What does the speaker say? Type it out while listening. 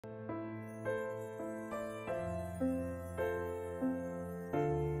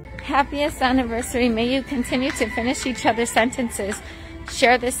Happiest anniversary. May you continue to finish each other's sentences.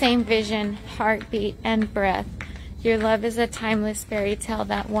 Share the same vision, heartbeat, and breath. Your love is a timeless fairy tale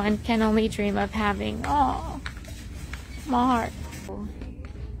that one can only dream of having. Oh, my heart.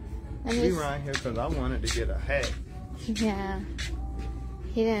 We right here because I wanted to get a hat. Yeah.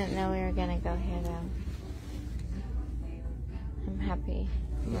 He didn't know we were going to go here, though. I'm happy.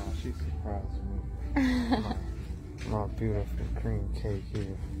 No, she surprised me. my beautiful cream cake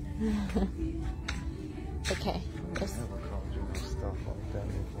here. Okay. I've never called you no stuff like that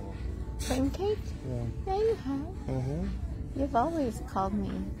before. Cream cake? Yeah. Yeah, you have. You've always called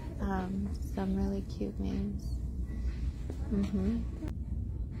me some really cute names.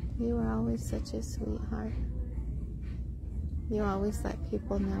 You were always such a sweetheart. You always let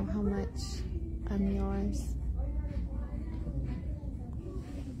people know how much I'm yours.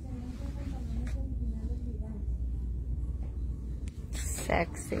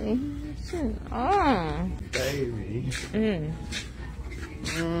 Sexy. Baby.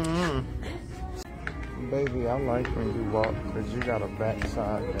 Baby, I like when you walk because you got a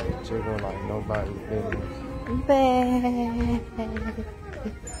backside that jiggle like nobody's business. Babe.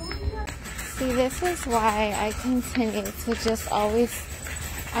 See, this is why I continue to just always,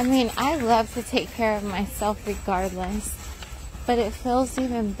 I mean, I love to take care of myself regardless, but it feels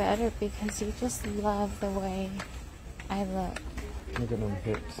even better because you just love the way I look. Look at them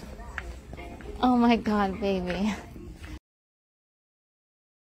hips. Oh my God, baby.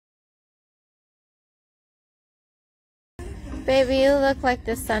 Baby, you look like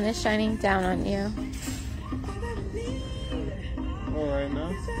the sun is shining down on you. All right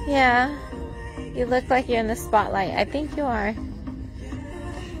now? Yeah. You look like you're in the spotlight. I think you are.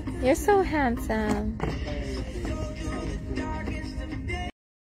 You're so handsome.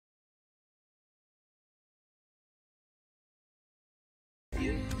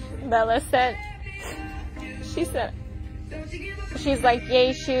 Bella said, she's like,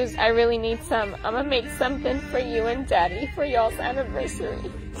 yay shoes, I really need some. I'm gonna make something for you and Daddy for y'all's anniversary.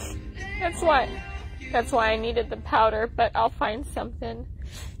 That's why I needed the powder, but I'll find something.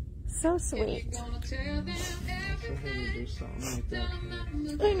 So sweet.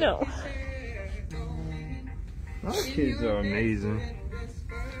 I know. My kids are amazing.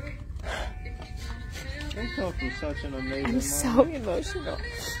 They come from such an amazing I'm so emotional.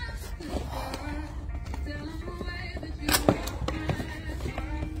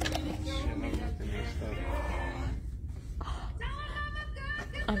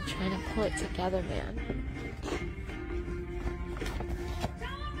 I'm trying to pull it together, man.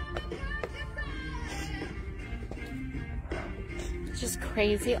 It's just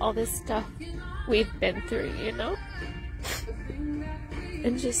crazy, all this stuff we've been through, you know?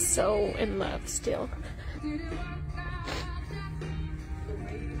 And just so in love still.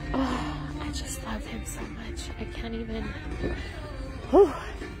 Oh, I just love him so much. I can't even. Whew.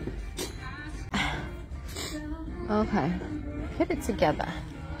 Okay. Get it together.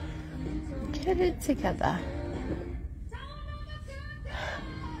 Get it together.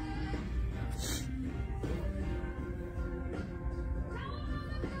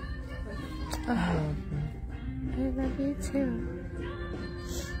 Oh, I love you too.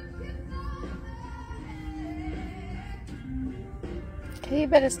 Okay, you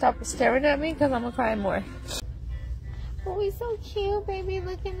better stop staring at me because I'm gonna cry more. Oh, we're so cute, baby.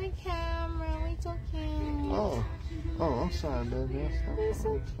 Look in the camera. We're so cute. Oh, I'm sorry, baby. We're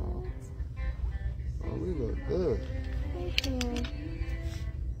so cute. Oh, we look good. Thank you.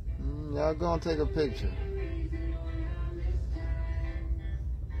 Y'all go and take a picture.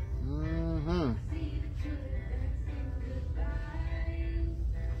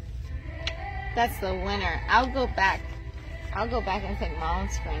 That's the winner. I'll go back and take my own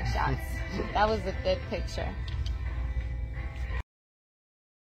screenshots. That was a good picture.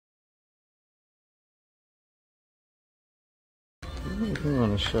 We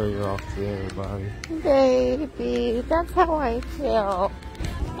want to show you off to everybody. Baby, that's how I feel.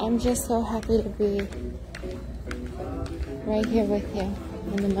 I'm just so happy to be right here with you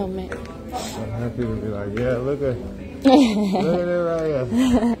in the moment. I'm happy to be like, yeah, look at it right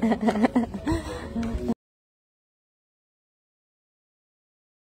here.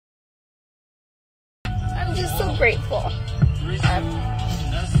 I'm just so grateful.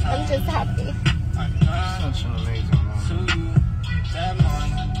 I'm just happy. Such an amazing mom.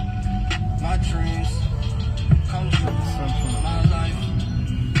 My dreams come true. My life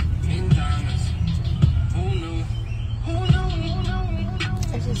in diamonds. Who knew?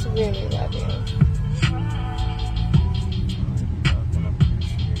 I just really love you.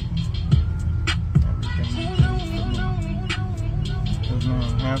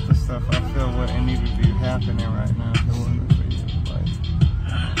 Half the happening right now if it wasn't for you. Like,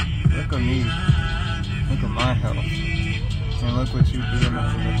 look at me. Look at my health. And look what you've been able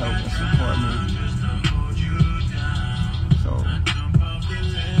to help and support me. So,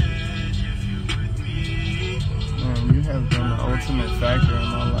 man, you have been the ultimate factor in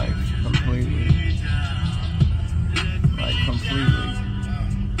my life completely. Like, completely.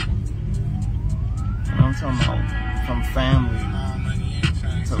 And I'm talking about from family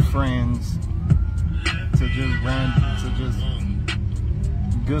to friends to just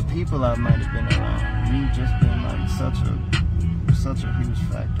good people I might have been around. You've just been like such a huge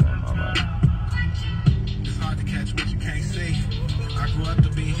factor in my life. It's hard to catch what you can't see. I grew up to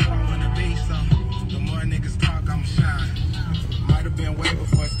be who I wanna be, so the more niggas talk, I'm shy. Might have been way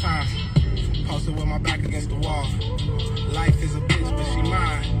before it's time. Posted with my back against the wall. Life is a bitch, but she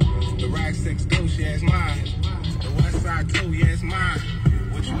mine. The rag 6'2", yeah, it's mine. The west side too, yeah, it's mine.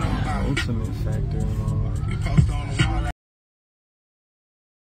 What you know about ultimate factor in my life. You post on the wall